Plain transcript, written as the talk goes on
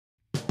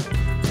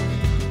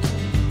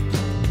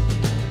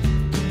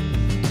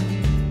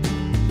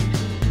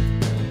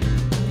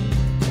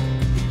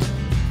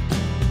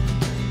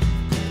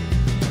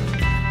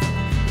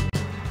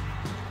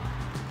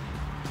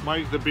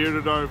Mike the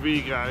Bearded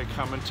RV Guy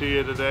coming to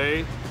you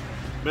today.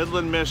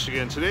 Midland,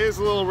 Michigan. Today is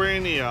a little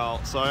rainy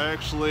out, so I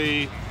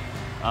actually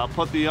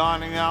put the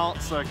awning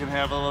out so I can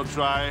have a little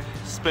dry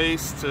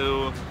space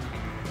to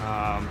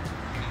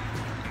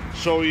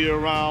show you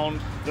around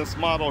this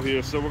model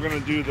here. So we're going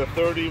to do the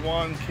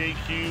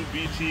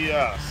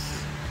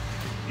 31KQBTS.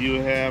 You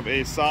have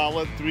a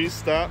solid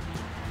 3-step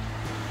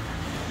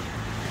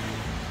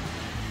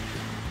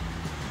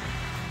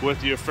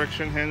with your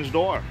friction hinge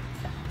door.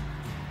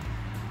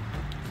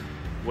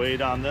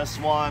 Weight on this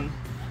one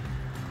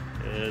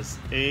is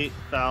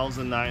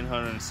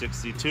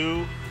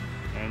 8,962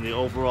 and the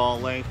overall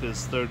length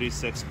is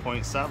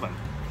 36.7.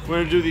 We're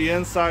going to do the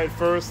inside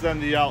first,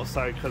 then the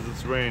outside because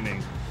it's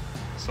raining.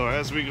 So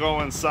as we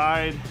go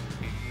inside,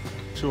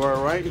 to our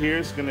right here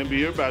is going to be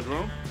your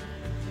bedroom.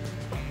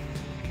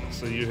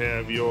 So you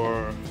have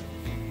your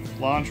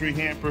laundry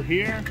hamper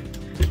here.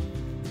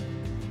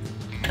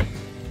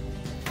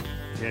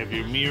 You have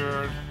your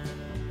mirrored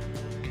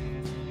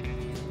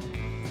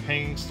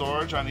hanging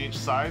storage on each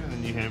side, and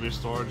then you have your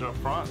storage up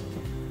front.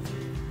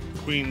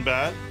 Queen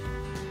bed.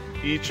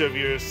 Each of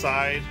your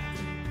side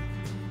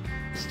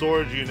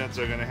storage units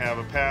are going to have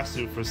a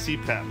pass-through for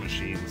CPAP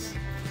machines,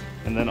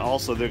 and then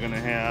also they're going to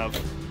have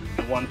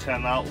a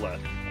 110 outlet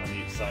on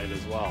each side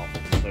as well.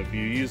 So if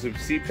you use a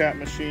CPAP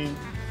machine,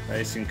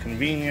 nice and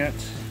convenient.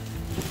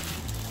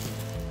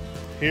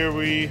 Here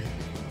we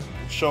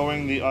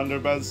showing the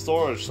underbed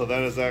storage, so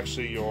that is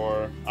actually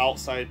your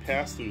outside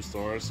pass-through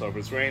storage. So if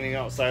it's raining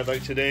outside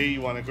like today,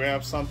 you want to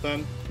grab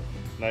something,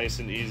 nice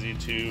and easy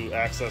to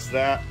access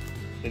that.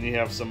 Then you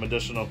have some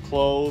additional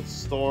clothes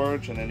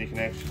storage, and then you can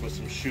actually put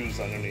some shoes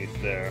underneath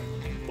there.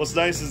 What's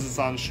nice is it's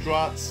on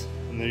struts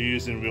and they're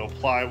using real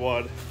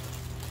plywood.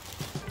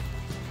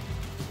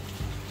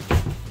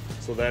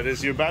 So that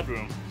is your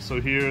bedroom.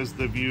 So here's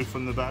the view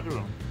from the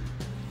bedroom.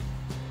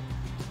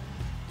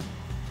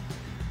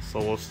 So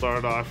we'll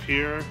start off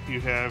here.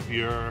 You have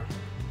your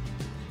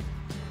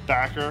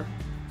backer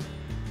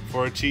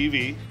for a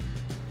TV.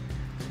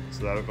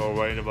 So that'll go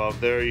right above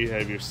there. You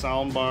have your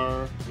sound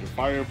bar, your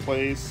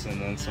fireplace,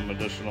 and then some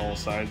additional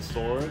side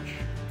storage.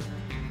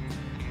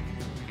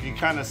 You can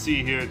kind of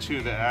see here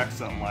too the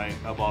accent light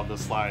above the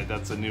slide.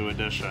 That's a new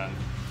addition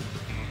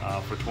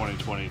for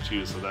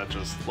 2022. So that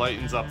just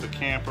lightens up the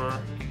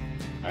camper.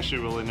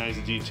 Actually a really nice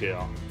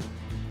detail.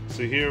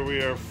 So here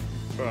we are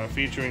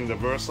featuring the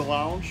Versa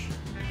Lounge.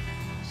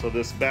 So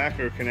this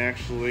backer can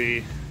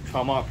actually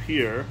come up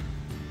here,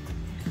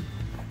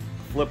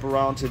 flip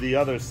around to the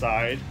other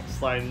side,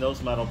 slide in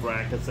those metal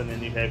brackets, and then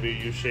you have your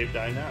U-shaped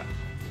dinette.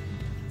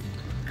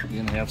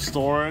 You're gonna have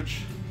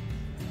storage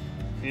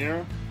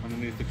here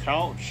underneath the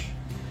couch,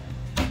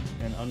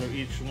 and under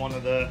each one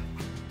of the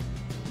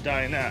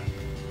dinette,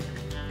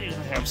 you're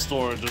gonna have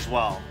storage as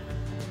well.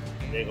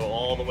 And they go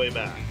all the way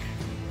back.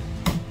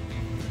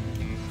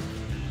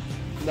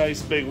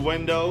 Nice big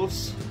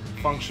windows.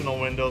 Functional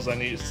windows on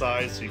each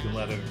side so you can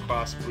let it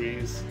cross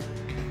breeze.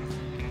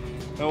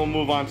 Then we'll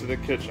move on to the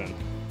kitchen.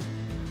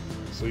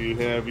 So you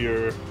have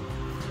your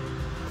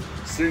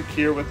sink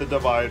here with the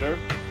divider,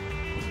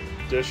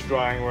 dish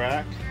drying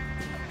rack,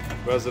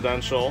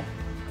 residential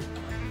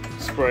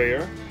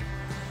sprayer.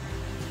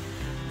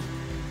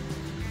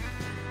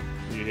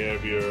 You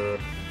have your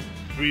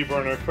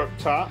 3-burner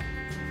cooktop.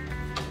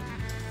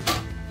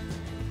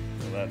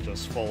 So that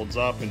just folds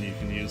up and you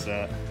can use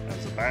that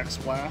as a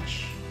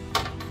backsplash.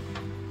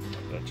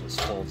 That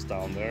just folds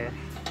down there.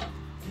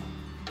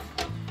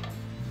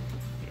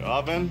 Your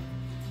oven.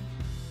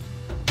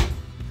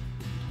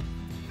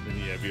 Then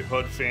you have your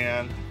hood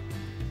fan,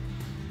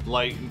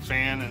 light and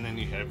fan, and then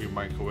you have your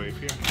microwave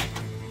here.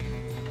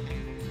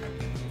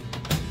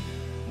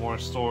 More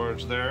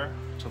storage there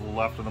to the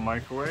left of the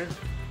microwave.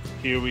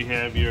 Here we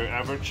have your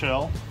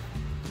Everchill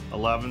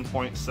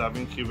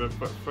 11.7 cubic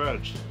foot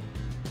fridge.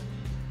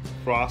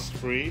 Frost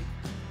free,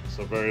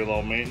 so very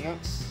low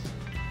maintenance.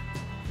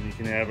 You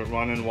can have it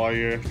running while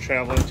you're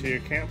traveling to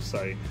your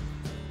campsite.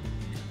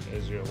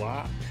 There's your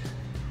lock.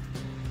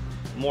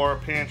 More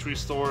pantry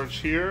storage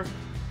here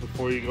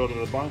before you go to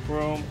the bunk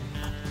room.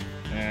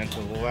 And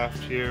to the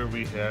left here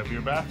we have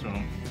your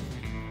bathroom.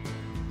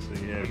 So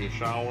you have your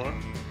shower,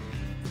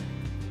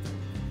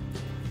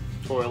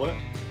 toilet,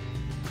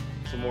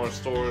 some more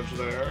storage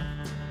there,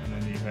 and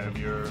then you have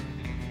your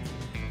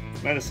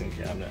medicine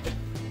cabinet.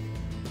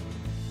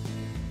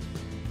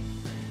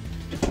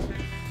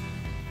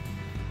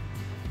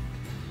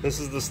 This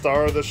is the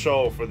star of the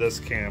show for this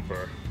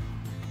camper,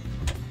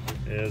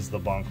 is the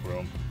bunk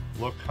room.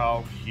 Look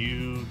how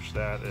huge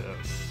that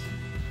is.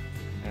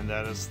 And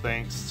that is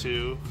thanks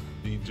to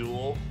the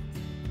dual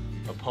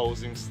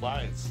opposing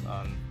slides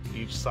on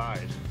each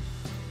side.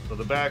 So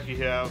the back you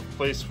have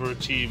place for a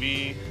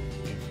TV,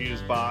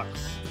 fuse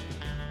box,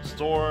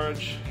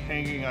 storage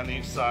hanging on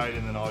each side,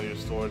 and then all your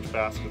storage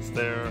baskets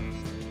there.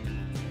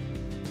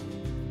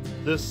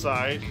 This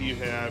side you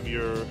have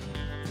your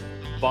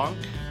bunk,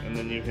 and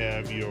then you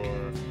have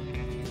your,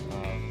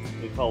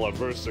 we call it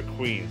Versa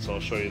Queen, so I'll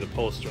show you the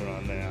poster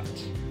on that.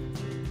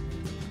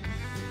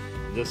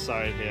 This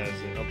side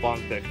has a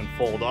bunk that can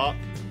fold up,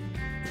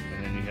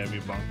 and then you have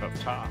your bunk up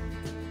top.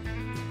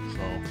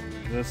 So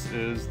this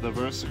is the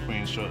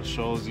VersaQueen. So it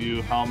shows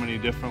you how many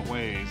different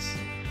ways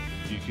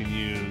you can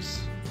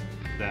use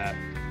that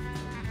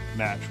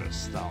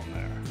mattress down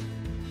there.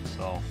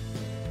 So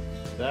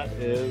that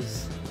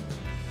is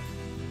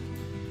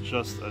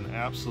just an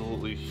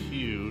absolutely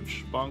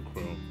huge bunk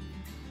room.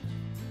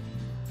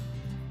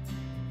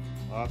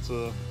 Lots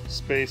of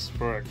space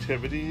for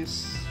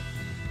activities.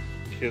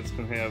 Kids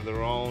can have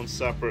their own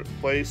separate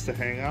place to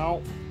hang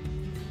out.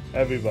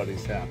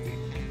 Everybody's happy.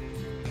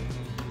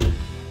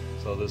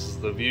 So this is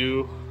the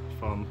view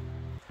from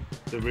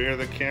the rear of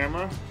the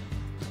camera.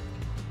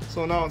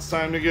 So now it's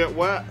time to get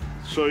wet.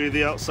 Show you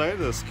the outside of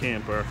this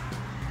camper.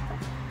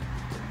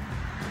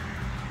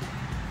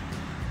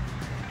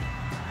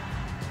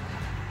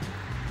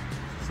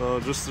 So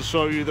just to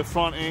show you the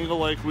front angle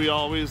like we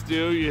always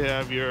do, you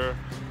have your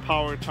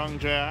power tongue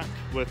jack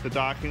with the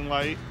docking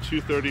light,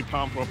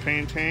 230-pound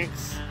propane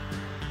tanks.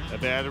 A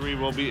battery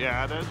will be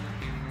added.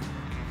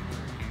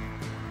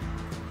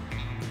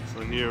 So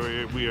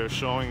here we are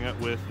showing it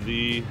with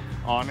the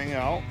awning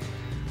out.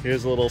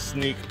 Here's a little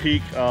sneak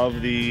peek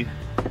of the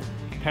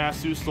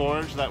pass-through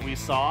storage that we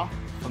saw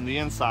from the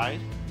inside.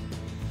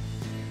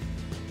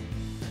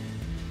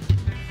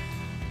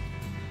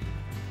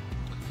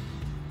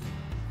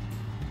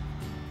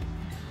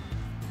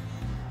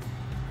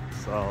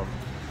 So,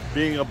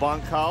 being a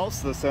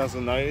bunkhouse, this has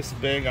a nice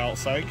big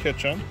outside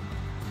kitchen,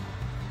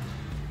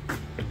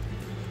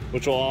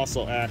 which will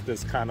also act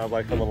as kind of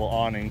like a little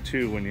awning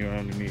too when you're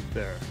underneath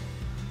there.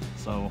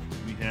 So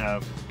we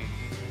have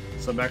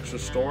some extra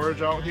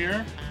storage out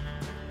here,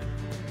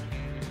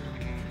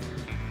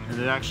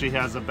 and it actually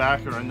has a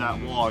backer in that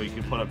wall. You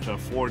can put up to a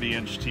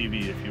 40-inch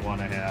TV if you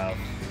want to have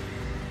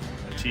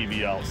a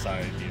TV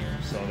outside here.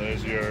 So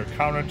there's your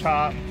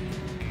countertop,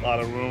 a lot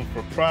of room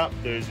for prep.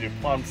 There's your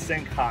plumb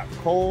sink, hot,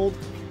 cold.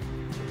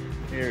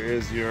 Here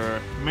is your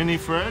mini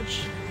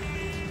fridge.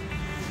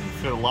 You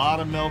fit a lot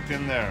of milk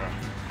in there.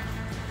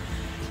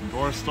 Some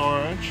door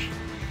storage.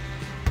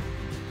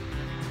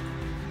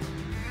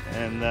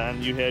 And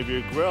then you have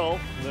your grill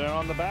there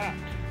on the back.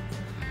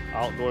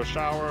 Outdoor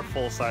shower,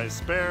 full-size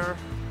spare.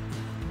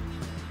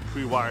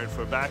 Pre-wired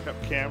for a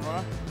backup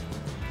camera.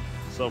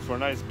 So for a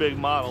nice big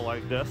model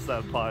like this,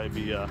 that'd probably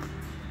be a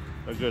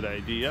good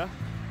idea.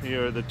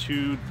 Here are the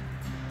two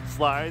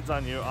slides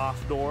on your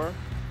off-door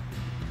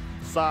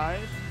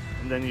side.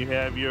 And then you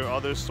have your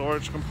other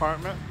storage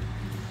compartment.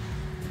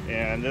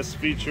 And this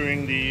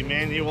featuring the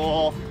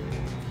manual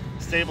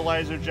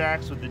stabilizer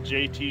jacks with the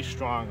JT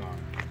strong arm.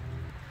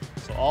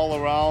 So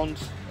all around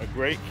a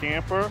great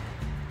camper.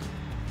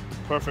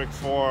 Perfect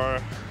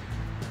for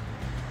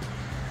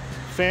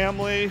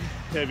family.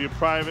 You have your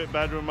private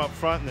bedroom up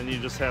front, and then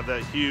you just have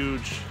that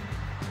huge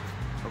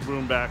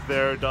room back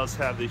there. It does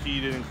have the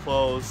heated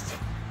enclosed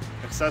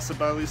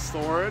accessibility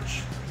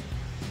storage.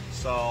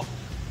 So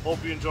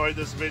hope you enjoyed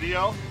this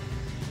video.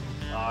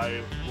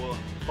 I will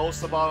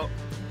post about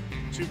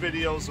 2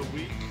 videos a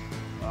week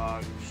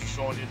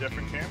showing you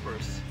different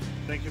campers.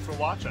 Thank you for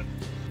watching.